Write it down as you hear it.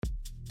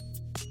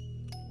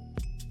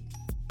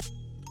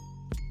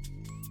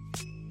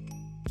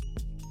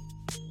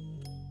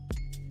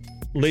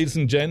Ladies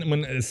and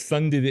gentlemen, it's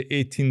Sunday the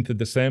 18th of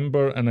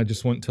December, and I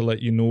just want to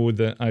let you know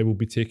that I will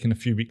be taking a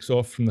few weeks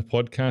off from the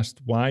podcast.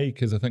 Why?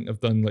 Because I think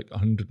I've done like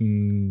 100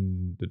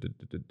 and... I think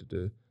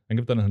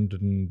I've done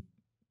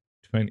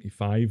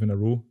 125 in a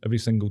row every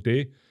single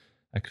day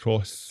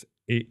across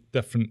 8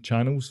 different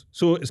channels.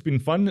 So it's been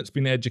fun, it's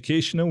been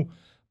educational,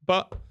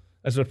 but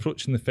as we're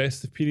approaching the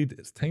festive period,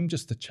 it's time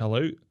just to chill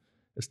out.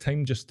 It's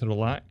time just to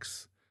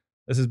relax.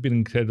 This has been an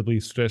incredibly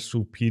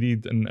stressful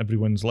period in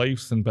everyone's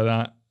lives, and by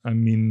that I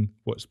mean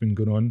what's been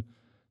going on.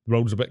 The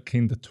world's a bit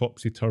kind of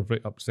topsy-turvy,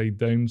 upside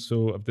down,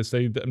 so I've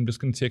decided that I'm just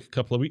going to take a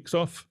couple of weeks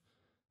off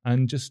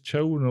and just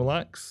chill and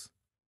relax.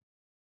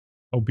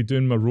 I'll be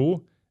doing my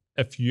row.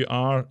 If you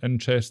are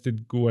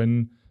interested, go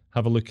in,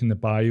 have a look in the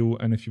bio,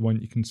 and if you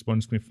want, you can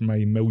sponsor me for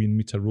my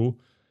million-metre row,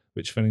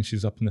 which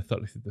finishes up on the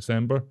 30th of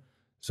December.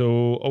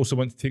 So also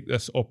want to take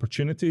this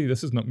opportunity,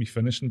 this is not me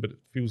finishing, but it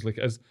feels like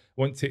it is.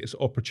 I want to take this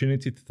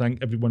opportunity to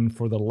thank everyone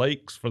for their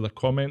likes, for their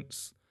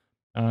comments.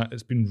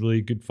 It's been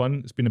really good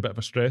fun. It's been a bit of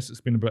a stress,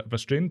 it's been a bit of a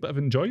strain, but I've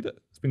enjoyed it.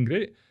 It's been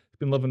great. I've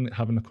been loving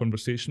having a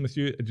conversation with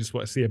you. I just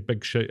want to say a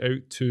big shout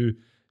out to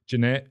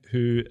Jeanette,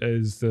 who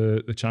is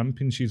the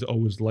champion. She's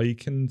always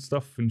liking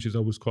stuff and she's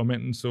always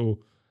commenting, so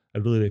I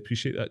really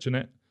appreciate that,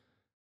 Jeanette.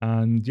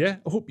 And yeah,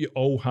 I hope you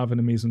all have an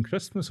amazing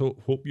Christmas. I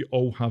hope you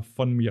all have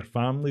fun with your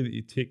family, that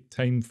you take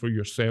time for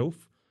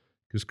yourself,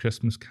 because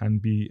Christmas can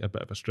be a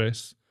bit of a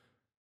stress.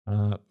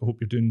 I hope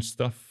you're doing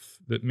stuff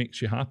that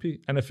makes you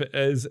happy. And if it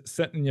is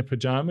sitting in your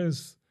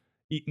pajamas,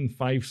 eating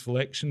 5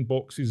 selection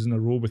boxes in a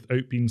row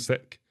without being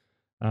sick,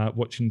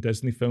 watching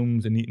Disney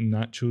films and eating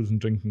nachos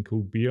and drinking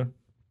cold beer,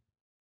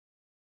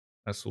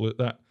 I salute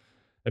that.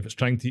 If it's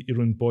trying to eat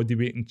your own body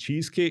weight in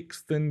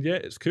cheesecakes, then yeah,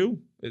 it's cool.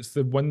 It's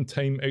the one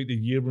time out of the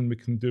year when we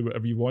can do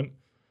whatever you want.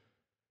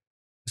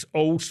 It's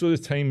also the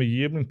time of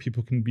year when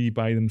people can be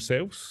by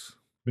themselves,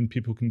 when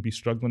people can be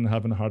struggling and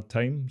having a hard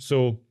time.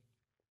 So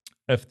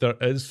if there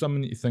is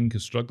someone that you think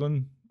is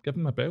struggling, give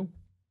them a bell.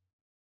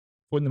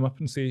 Phone them up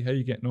and say, how are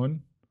you getting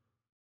on?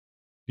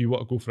 Do you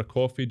want to go for a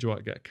coffee? Do you want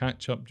to get a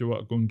catch up? Do you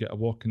want to go and get a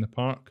walk in the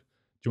park?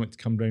 Do you want to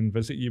come round and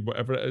visit you?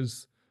 Whatever it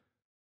is.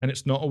 And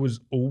it's not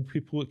always old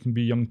people, it can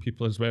be young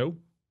people as well.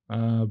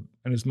 And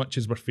as much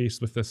as we're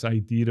faced with this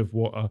idea of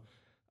what a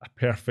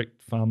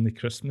perfect family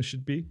Christmas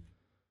should be,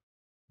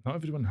 not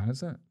everyone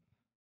has it.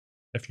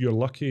 If you're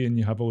lucky and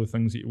you have all the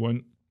things that you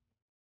want,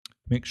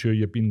 make sure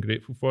you're being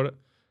grateful for it.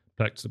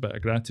 Practice a bit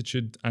of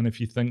gratitude. And if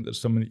you think there's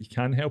someone that you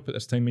can help at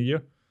this time of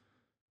year,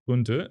 go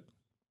and do it.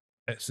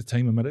 It's the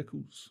time of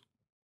miracles.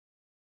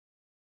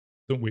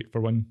 Don't wait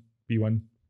for one, be one.